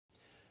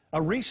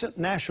A recent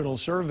national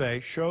survey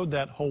showed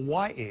that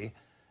Hawaii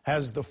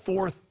has the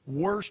fourth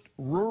worst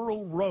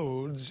rural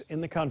roads in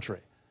the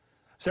country.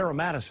 Sarah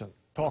Madison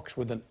talks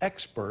with an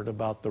expert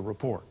about the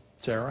report.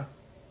 Sarah?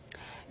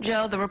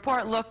 Joe, the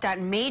report looked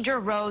at major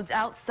roads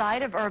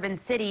outside of urban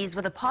cities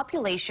with a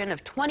population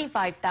of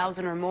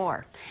 25,000 or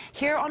more.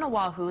 Here on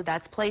Oahu,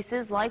 that's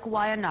places like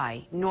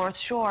Waianae, North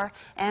Shore,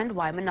 and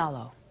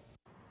Waimanalo.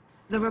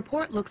 The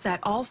report looks at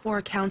all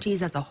 4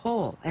 counties as a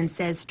whole and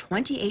says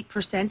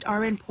 28%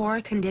 are in poor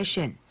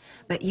condition.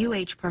 But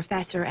UH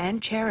professor and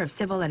chair of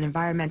civil and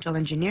environmental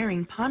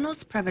engineering,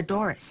 Panos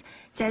Prevedoris,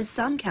 says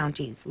some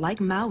counties,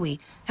 like Maui,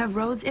 have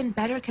roads in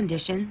better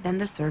condition than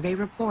the survey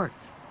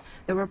reports.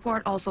 The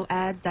report also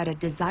adds that a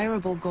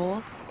desirable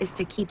goal is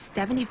to keep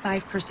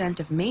 75%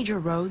 of major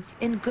roads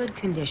in good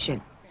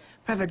condition.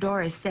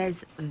 Prevedoris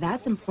says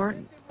that's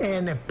important.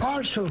 And a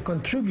partial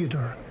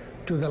contributor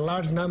to the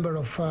large number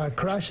of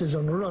crashes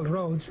on rural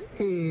roads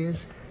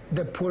is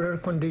the poorer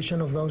condition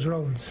of those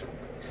roads.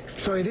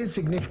 So it is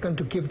significant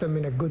to keep them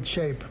in a good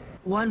shape.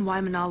 One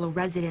Waimanalo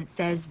resident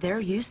says they're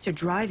used to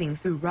driving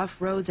through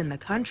rough roads in the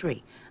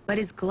country, but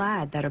is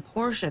glad that a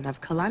portion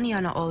of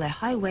Kalanianaole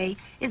Highway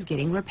is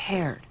getting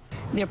repaired.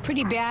 They're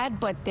pretty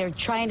bad, but they're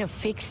trying to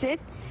fix it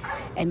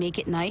and make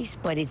it nice,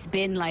 but it's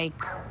been like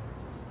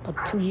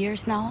about 2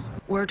 years now.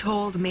 We're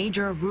told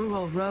major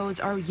rural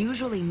roads are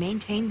usually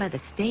maintained by the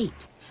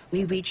state.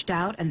 We reached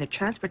out, and the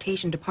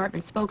Transportation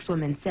Department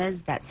spokeswoman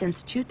says that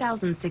since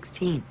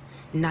 2016,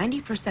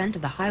 90%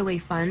 of the highway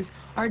funds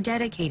are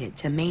dedicated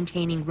to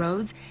maintaining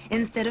roads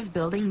instead of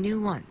building new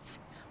ones.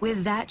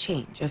 With that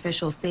change,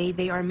 officials say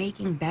they are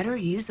making better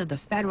use of the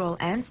federal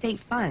and state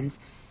funds,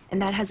 and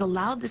that has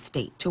allowed the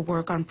state to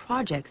work on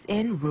projects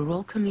in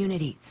rural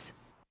communities.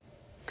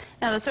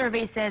 Now, the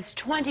survey says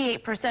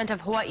 28%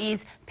 of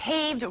Hawaii's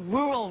paved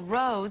rural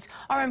roads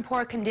are in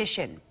poor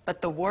condition,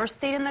 but the worst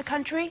state in the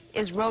country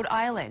is Rhode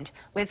Island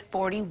with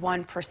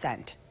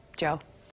 41%. Joe?